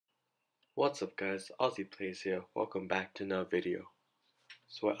What's up guys, AussiePlays here, welcome back to another video.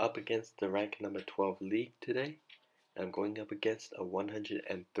 So we're up against the rank number 12 league today, and I'm going up against a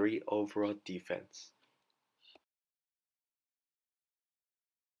 103 overall defense.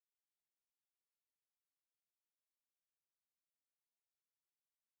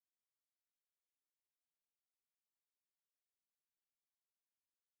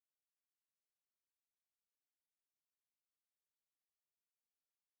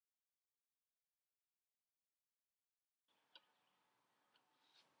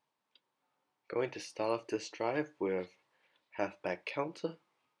 Going to start off this drive with halfback counter.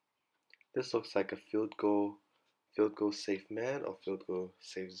 This looks like a field goal safe man or field goal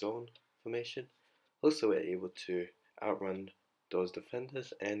safe zone formation. Also we're able to outrun those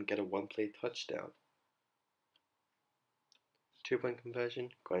defenders and get a one-play touchdown. 2-point conversion,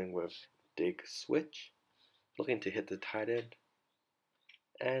 going with dig switch, looking to hit the tight end,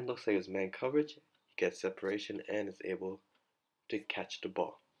 and looks like it's man coverage. He gets separation and is able to catch the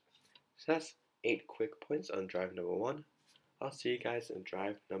ball. So that's 8 quick points on drive number 1. I'll see you guys in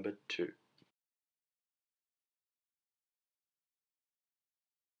drive number 2.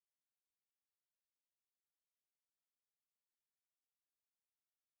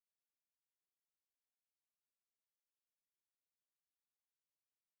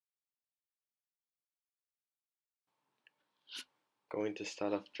 Going to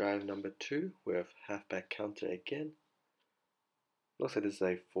start off drive number 2 with halfback counter again. Looks like this is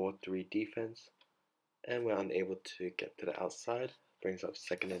a 4-3 defense, and we're unable to get to the outside. Brings up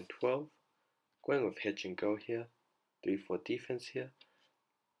 2nd and 12. Going with hitch and go here. 3-4 defense here.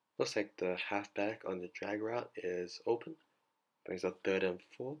 Looks like the halfback on the drag route is open. Brings up 3rd and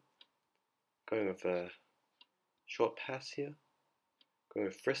 4. Going with a short pass here. Going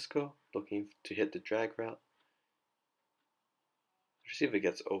with Frisco, looking to hit the drag route. Receiver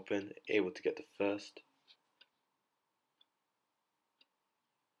gets open, able to get the first.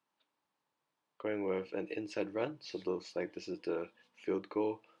 Going with an inside run, so it looks like this is the field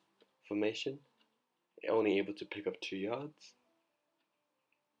goal formation. Only able to pick up 2 yards.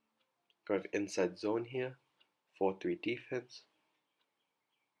 Going with inside zone here, 4-3 defense.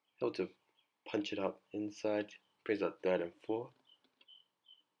 Able to punch it up inside, brings up 3rd and 4.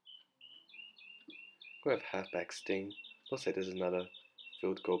 Going with halfback sting, looks like there's another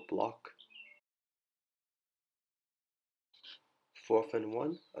field goal block. 4th and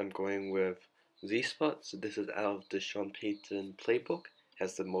 1, I'm going with Z-spot, so this is out of the Sean Payton playbook,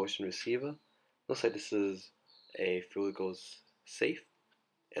 has the motion receiver. Looks like this is a field goal safe,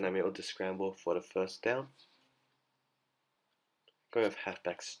 and I'm able to scramble for the first down. Going with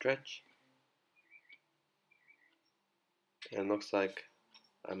halfback stretch, and looks like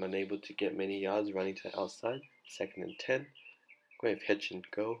I'm unable to get many yards running to the outside. 2nd and 10, going with hitch and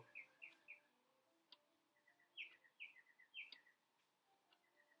go.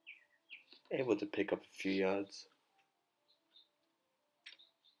 Able to pick up a few yards.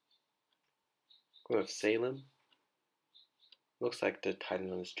 Going with Salem. Looks like the tight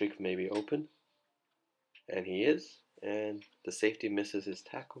end on the streak may be open. And he is. And the safety misses his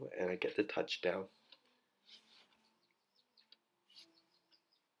tackle and I get the touchdown.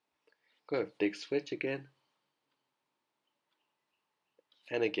 Going with dig switch again.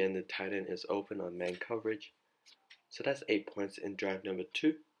 And again the tight end is open on man coverage. So that's 8 points in drive number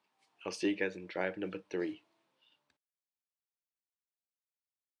 2. I'll see you guys in drive number 3.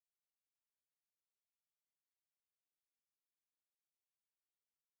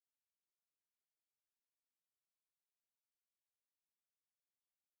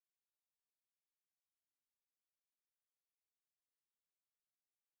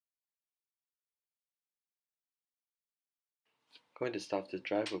 Going to start the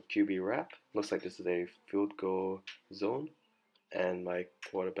drive with QB wrap. Looks like this is a field goal zone. And my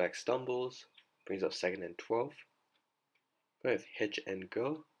quarterback stumbles. Brings up 2nd and 12. Going with hitch and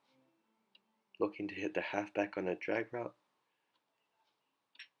go. Looking to hit the halfback on a drag route.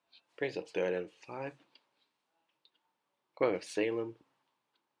 Brings up 3rd and 5. Going with Salem.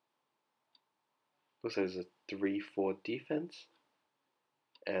 Looks like there's a 3-4 defense.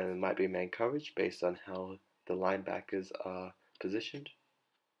 And it might be man coverage based on how the linebackers are positioned.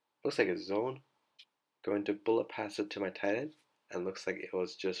 Looks like a zone. Going to bullet pass it to my tight end. And looks like it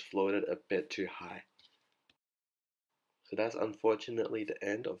was just floated a bit too high. So that's unfortunately the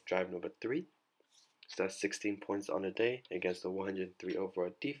end of drive number 3. So that's 16 points on a day against the 103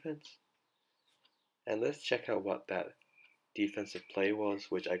 overall defense. And let's check out what that defensive play was,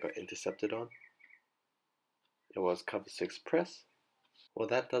 which I got intercepted on. It was cover 6 press. Well,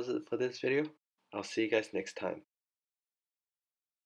 that does it for this video. I'll see you guys next time.